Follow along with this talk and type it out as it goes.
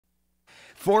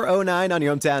409 on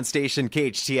your hometown station,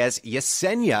 KHTS.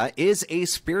 Yesenia is a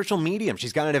spiritual medium.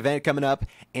 She's got an event coming up,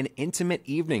 an intimate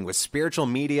evening with spiritual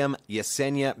medium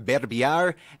Yesenia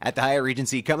Berbiar at the Hyatt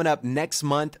Regency coming up next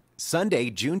month, Sunday,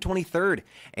 June 23rd.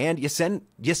 And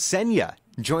Yesenia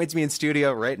joins me in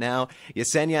studio right now.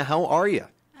 Yesenia, how are you?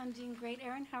 I'm doing great,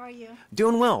 Aaron. How are you?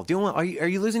 Doing well, doing well. Are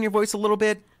you losing your voice a little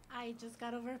bit? I just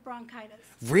got over bronchitis.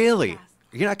 Really? Yes.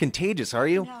 You're not contagious, are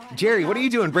you? No, Jerry, what are you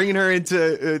doing bringing her into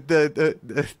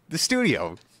the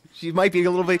studio? She might be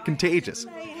a little bit contagious.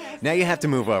 Now you have to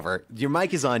move over. Your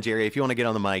mic is on, Jerry, if you want to get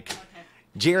on the mic. Okay.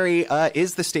 Jerry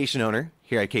is the station owner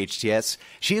here at KHTS.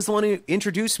 She is the one who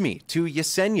introduced me to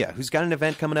Yesenia, who's got an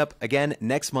event coming up again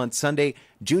next month, Sunday,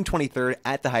 June 23rd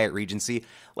at the Hyatt Regency.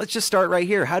 Let's just start right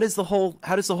here. How does the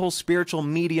whole spiritual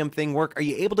medium thing work? Are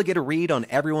you able to get a read on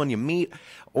everyone you meet,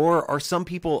 or are some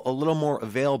people a little more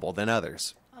available than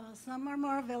others? Some are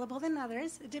more available than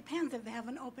others. It depends. If they have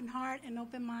an open heart and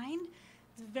open mind,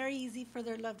 it's very easy for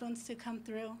their loved ones to come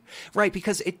through. Right,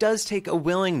 because it does take a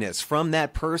willingness from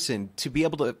that person to be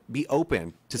able to be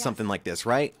open to something like this,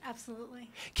 right? Absolutely.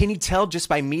 Can you tell just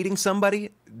by meeting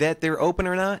somebody that they're open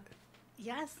or not?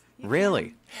 Yes. Really?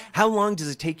 Yeah. How long does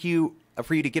it take you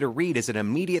for you to get a read? Is it an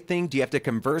immediate thing? Do you have to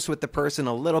converse with the person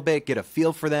a little bit, get a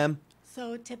feel for them?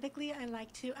 So typically I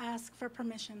like to ask for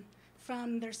permission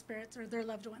from their spirits or their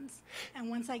loved ones. And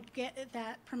once I get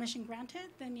that permission granted,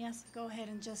 then yes, go ahead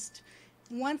and just,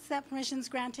 once that permission's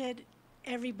granted,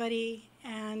 everybody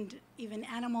and even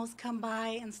animals come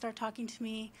by and start talking to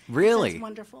me. Really? So it's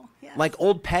wonderful. Yes. Like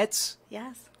old pets?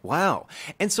 Yes. Wow.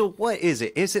 And so what is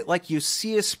it? Is it like you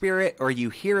see a spirit or you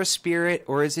hear a spirit,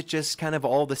 or is it just kind of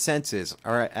all the senses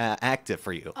are active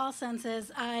for you? All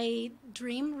senses. I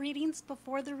dream readings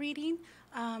before the reading.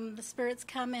 The spirits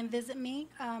come and visit me.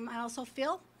 I also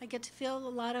I get to feel a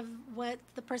lot of what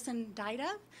the person died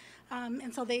of.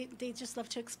 And so they just love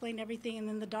to explain everything. And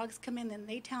then the dogs come in and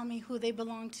they tell me who they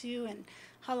belong to and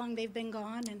how long they've been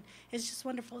gone. And it's just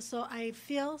wonderful. So I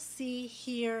feel, see,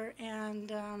 hear,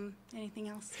 and anything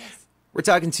else. Yes. We're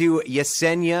talking to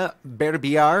Yesenia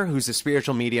Berbiar, who's a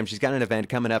spiritual medium. She's got an event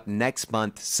coming up next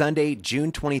month, Sunday,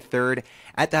 June 23rd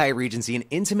at the Hyatt Regency, an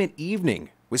intimate evening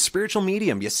with spiritual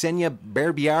medium Yesenia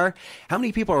Berbiar. How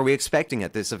many people are we expecting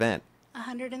at this event?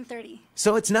 130.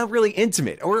 So it's not really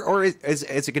intimate, or is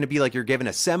it going to be like you're giving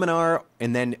a seminar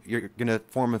and then you're going to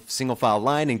form a single file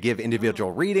line and give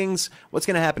individual readings? What's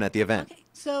going to happen at the event? Okay.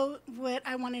 So what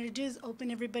I wanted to do is open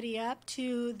everybody up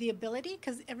to the ability,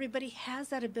 because everybody has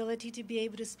that ability to be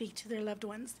able to speak to their loved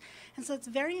ones. And so it's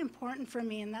very important for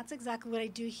me, and that's exactly what I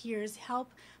do here, is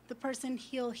help the person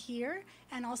heal here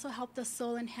and also help the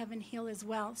soul in heaven heal as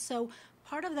well. So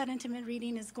part of that intimate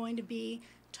reading is going to be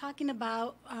talking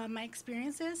about my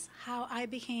experiences, how I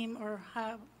became, or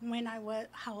how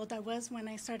old I was when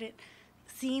I started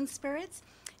seeing spirits.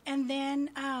 And then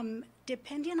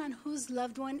depending on whose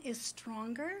loved one is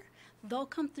stronger, they'll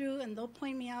come through and they'll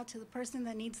point me out to the person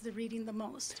that needs the reading the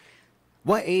most.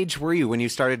 What age were you when you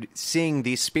started seeing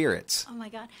these spirits? Oh, my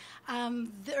God.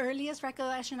 The earliest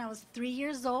recollection, I was 3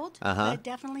 years old. I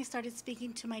definitely started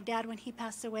speaking to my dad when he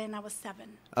passed away, and I was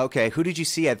 7. Okay. Who did you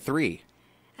see at 3?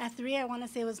 At 3, I want to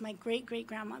say it was my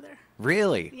great-great-grandmother.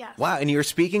 Really? Yes. Wow. And you were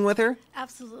speaking with her?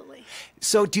 Absolutely.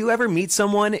 So do you ever meet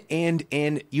someone and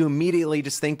you immediately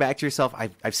just think back to yourself,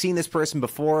 I've seen this person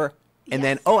before, and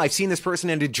then, oh, I've seen this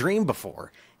person in a dream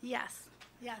before? Yes.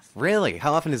 Yes. Really?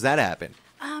 How often does that happen?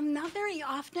 Not very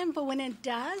often, but when it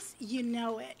does, you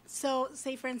know it. So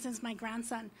say, for instance, my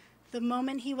grandson. The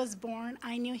moment he was born,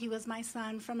 I knew he was my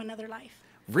son from another life.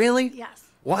 Really? Yes.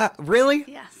 What? Really?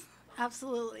 Yes.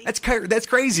 Absolutely. That's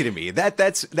crazy to me.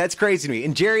 That's crazy to me.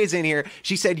 And Jerry is in here.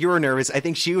 She said you were nervous. I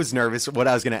think she was nervous what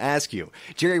I was going to ask you.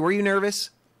 Jerry, were you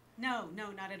nervous? No,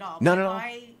 not at all. Not at all?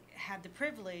 I had the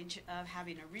privilege of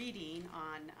having a reading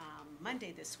on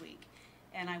Monday this week,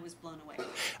 and I was blown away.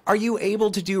 Are you able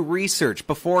to do research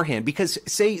beforehand? Because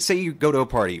say you go to a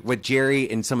party with Jerry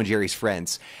and some of Jerry's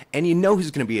friends, and you know who's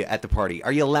going to be at the party.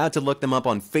 Are you allowed to look them up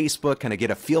on Facebook, kind of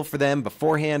get a feel for them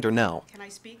beforehand, or no? Can I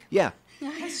speak? Yeah.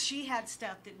 Because she had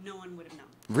stuff that no one would have known.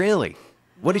 Really?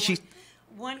 What did she?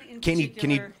 One in Can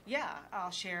particular. you? Yeah, I'll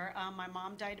share. My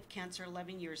mom died of cancer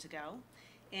 11 years ago,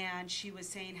 and she was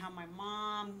saying how my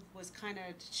mom was kind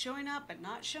of showing up but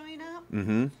not showing up.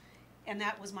 Mm-hmm. And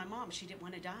that was my mom. She didn't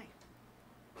want to die.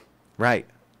 Right.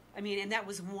 I mean, and that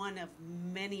was one of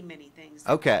many, many things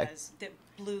that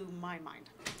blew my mind.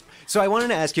 So I wanted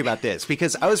to ask you about this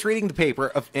because I was reading the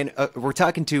paper and we're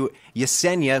talking to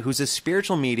Yesenia, who's a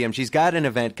spiritual medium. She's got an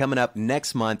event coming up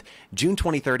next month, June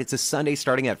 23rd. It's a Sunday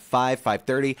starting at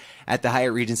 5:30 at the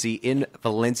Hyatt Regency in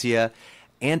Valencia.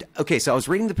 And, okay, so I was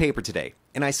reading the paper today,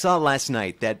 and I saw last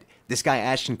night that this guy,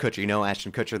 Ashton Kutcher, you know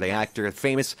Ashton Kutcher, the actor,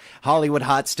 famous Hollywood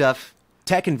hot stuff,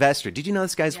 tech investor. Did you know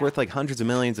this guy's worth like hundreds of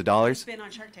millions of dollars? He's been on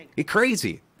Shark Tank. He's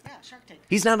crazy. Yeah, Shark Tank.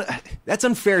 He's not, that's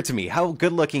unfair to me, how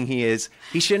good looking he is.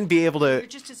 He shouldn't be able to. You're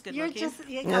just as good You're looking. just,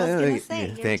 I was going to say,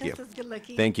 you're thank just you. as good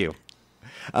looking. Thank you.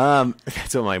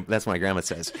 That's what my grandma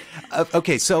says.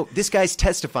 Okay, so this guy's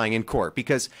testifying in court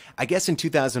because I guess in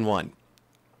 2001,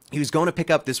 he was going to pick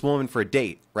up this woman for a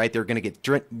date, right? They were going to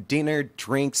get dinner,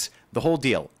 drinks, the whole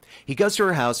deal. He goes to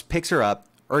her house, picks her up,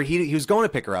 or he was going to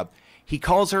pick her up. He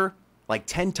calls her like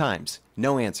 10 times,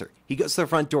 no answer. He goes to the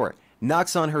front door,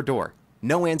 knocks on her door,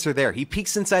 no answer there. He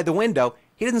peeks inside the window,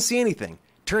 he doesn't see anything.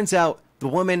 Turns out the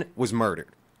woman was murdered,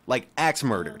 like axe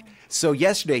murdered. So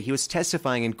yesterday he was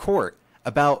testifying in court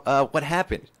about what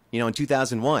happened, in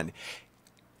 2001.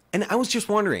 And I was just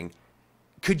wondering,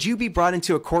 could you be brought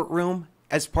into a courtroom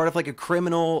as part of like a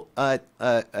criminal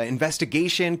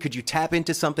investigation? Could you tap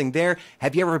into something there?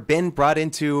 Have you ever been brought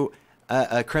into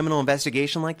a criminal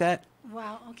investigation like that?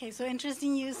 Wow. Okay. So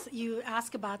interesting you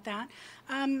ask about that.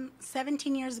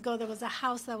 17 years ago, there was a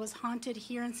house that was haunted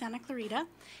here in Santa Clarita,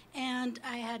 and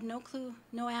I had no clue,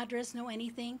 no address, no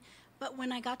anything. But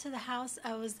when I got to the house,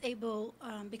 I was able,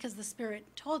 because the spirit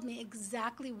told me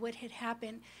exactly what had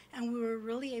happened, and we were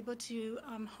really able to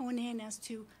hone in as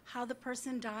to how the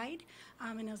person died.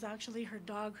 And it was actually her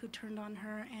dog who turned on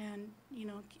her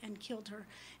and killed her.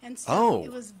 And so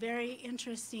it was very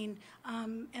interesting.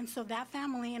 And so that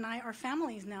family and I are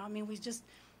families now. I mean,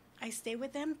 I stay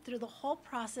with them through the whole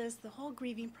process, the whole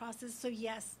grieving process. So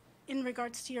yes, in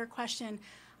regards to your question,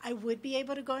 I would be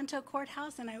able to go into a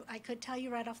courthouse, and I could tell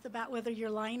you right off the bat whether you're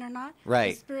lying or not.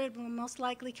 Right. The spirit will most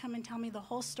likely come and tell me the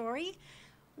whole story.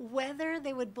 Whether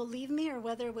they would believe me or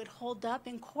whether it would hold up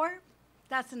in court,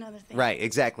 that's another thing. Right,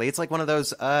 exactly. It's like one of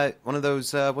those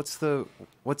what's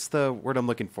the word I'm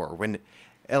looking for? When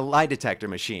a lie detector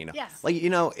machine. Yes. Like,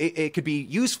 it could be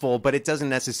useful, but it doesn't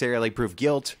necessarily prove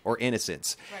guilt or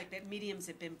innocence. Right, but mediums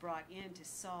have been brought in to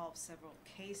solve several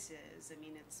cases. I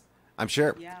mean, it's... I'm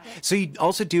sure. Yeah. So you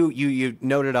also do, you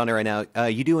noted on it right now,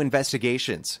 you do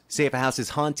investigations. Say if a house is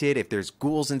haunted, if there's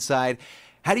ghouls inside,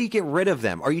 how do you get rid of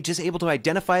them? Are you just able to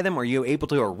identify them? Are you able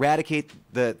to eradicate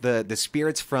the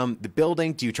spirits from the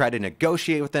building? Do you try to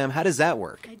negotiate with them? How does that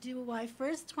work? I do. Well, I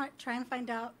first try and find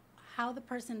out how the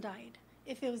person died.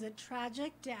 If it was a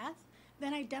tragic death,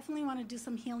 then I definitely want to do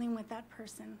some healing with that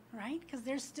person, right? Because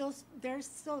they're still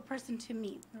a person to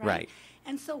me, right? Right.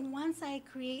 And so once I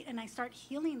create and I start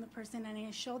healing the person and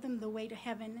I show them the way to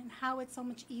heaven and how it's so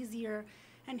much easier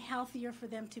and healthier for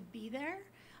them to be there,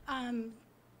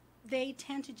 they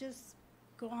tend to just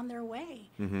go on their way.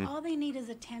 Mm-hmm. All they need is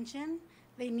attention.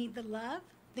 They need the love.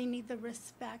 They need the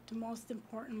respect, most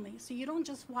importantly. So you don't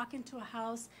just walk into a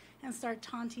house and start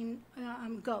taunting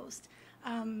ghosts.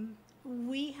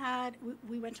 We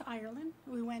went to Ireland.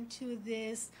 We went to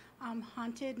this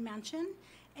haunted mansion,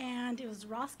 and it was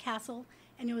Ross Castle.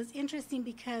 And it was interesting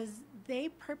because they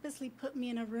purposely put me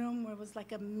in a room where it was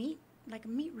like a meat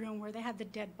room where they had the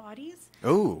dead bodies.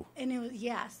 Oh. And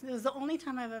it was the only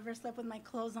time I've ever slept with my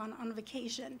clothes on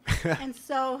vacation. And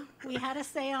so we had a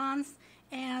seance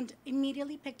and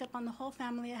immediately picked up on the whole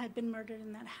family that had been murdered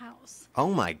in that house.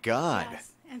 Oh my God.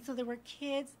 Yes. And so there were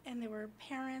kids and there were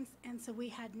parents, and so we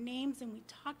had names and we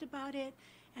talked about it.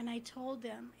 And I told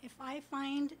them, if I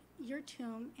find your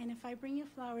tomb and if I bring you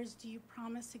flowers, do you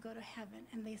promise to go to heaven?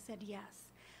 And they said yes.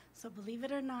 So believe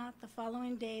it or not, the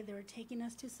following day they were taking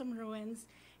us to some ruins,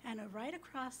 and right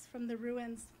across from the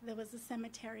ruins there was a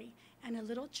cemetery and a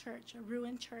little church, a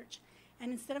ruined church.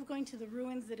 And instead of going to the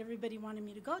ruins that everybody wanted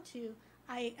me to go to,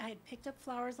 I had picked up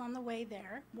flowers on the way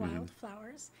there, wild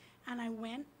flowers, and I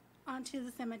went onto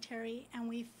the cemetery and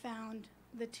we found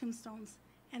the tombstones,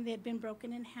 and they had been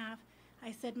broken in half.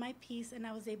 I said my piece, and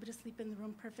I was able to sleep in the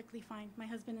room perfectly fine. My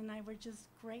husband and I were just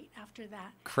great after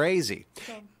that. Crazy.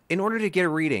 So, in order to get a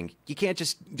reading, you can't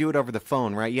just do it over the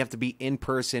phone, right? You have to be in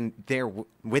person there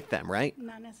with them, right?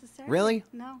 not necessarily. Really?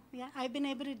 No. Yeah, I've been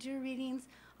able to do readings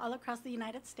all across the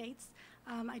United States.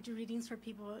 I do readings for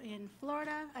people in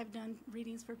Florida. I've done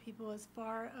readings for people as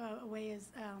far away as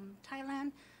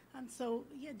Thailand. So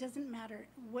yeah, it doesn't matter.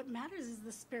 What matters is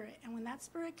the spirit. And when that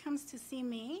spirit comes to see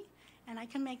me and I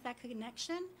can make that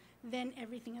connection, then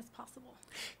everything is possible.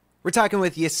 We're talking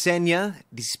with Yesenia,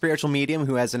 the spiritual medium,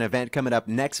 who has an event coming up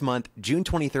next month, June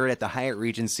 23rd at the Hyatt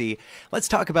Regency. Let's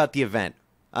talk about the event.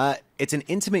 It's an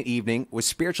intimate evening with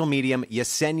spiritual medium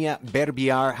Yesenia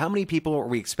Berbiar. How many people are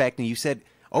we expecting? You said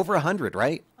Over 100,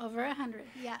 right? Over 100,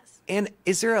 yes. And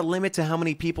is there a limit to how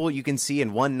many people you can see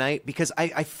in one night? Because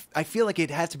I feel like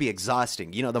it has to be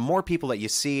exhausting. You know, the more people that you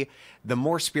see, the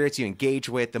more spirits you engage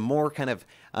with, the more kind of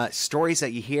stories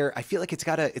that you hear. I feel like it's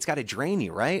gotta drain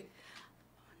you, right?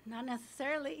 Not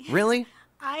necessarily. Really?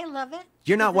 I love it.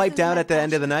 You're not wiped out at the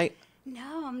end of the night?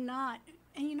 No, I'm not.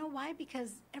 And you know why?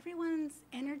 Because everyone's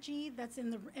energy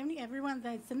everyone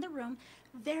that's in the room,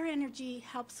 their energy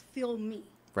helps fuel me.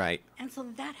 Right. And so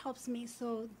that helps me.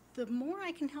 So the more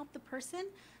I can help the person,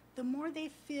 the more they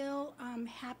feel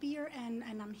happier and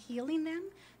I'm healing them,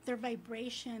 their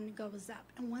vibration goes up.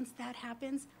 And once that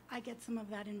happens, I get some of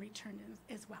that in return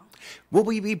as well. Will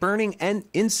we be burning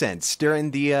incense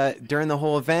during the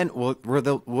whole event?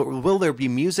 Will there be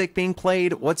music being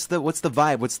played? What's the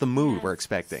vibe? What's the mood Yes. we're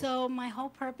expecting? So my whole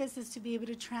purpose is to be able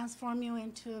to transform you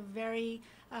into a very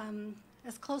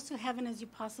as close to heaven as you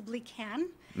possibly can.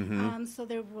 Mm-hmm. So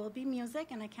there will be music,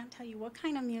 and I can't tell you what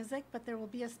kind of music, but there will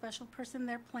be a special person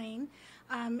there playing.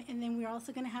 And then we're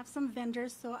also going to have some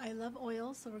vendors. So I love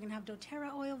oils, so we're going to have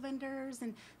doTERRA oil vendors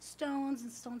and stones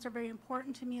are very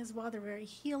important to me as well. They're very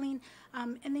healing.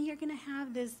 And then you're going to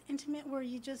have this intimate where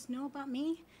you just know about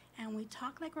me, and we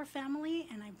talk like we're family,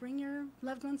 and I bring your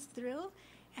loved ones through.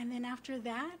 And then after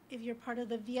that, if you're part of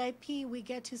the VIP, we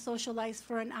get to socialize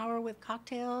for an hour with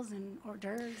cocktails and hors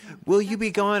d'oeuvres. Will you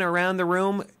be going around the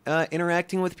room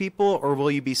interacting with people, or will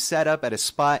you be set up at a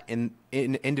spot and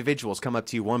individuals come up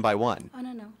to you one by one? Oh,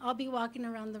 no. I'll be walking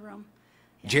around the room.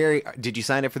 Yeah. Jerry, did you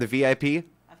sign up for the VIP?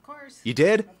 Of course. You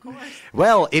did? Of course.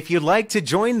 Well, if you'd like to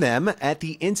join them at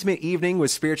the intimate evening with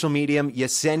spiritual medium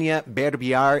Yesenia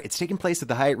Berbiar, it's taking place at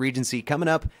the Hyatt Regency coming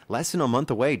up less than a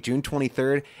month away, June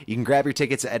 23rd. You can grab your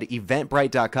tickets at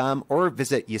eventbrite.com or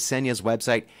visit Yesenia's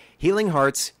website,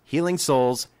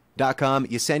 healingheartshealingsouls.com.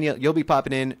 Yesenia, you'll be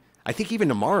popping in, I think even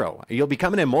tomorrow. You'll be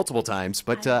coming in multiple times,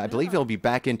 but I believe you'll be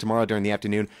back in tomorrow during the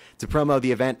afternoon to promo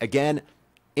the event. Again,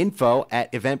 info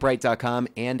at eventbrite.com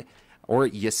or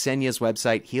Yesenia's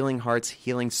website,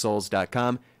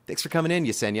 healingheartshealingsouls.com. Thanks for coming in,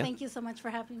 Yesenia. Thank you so much for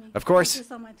having me. Of course. Thank you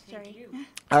so much, Jerry.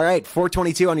 All right,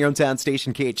 422 on your hometown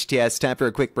station, KHTS. Time for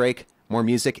a quick break. More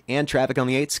music and traffic on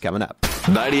the 8s coming up.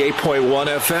 98.1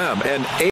 FM and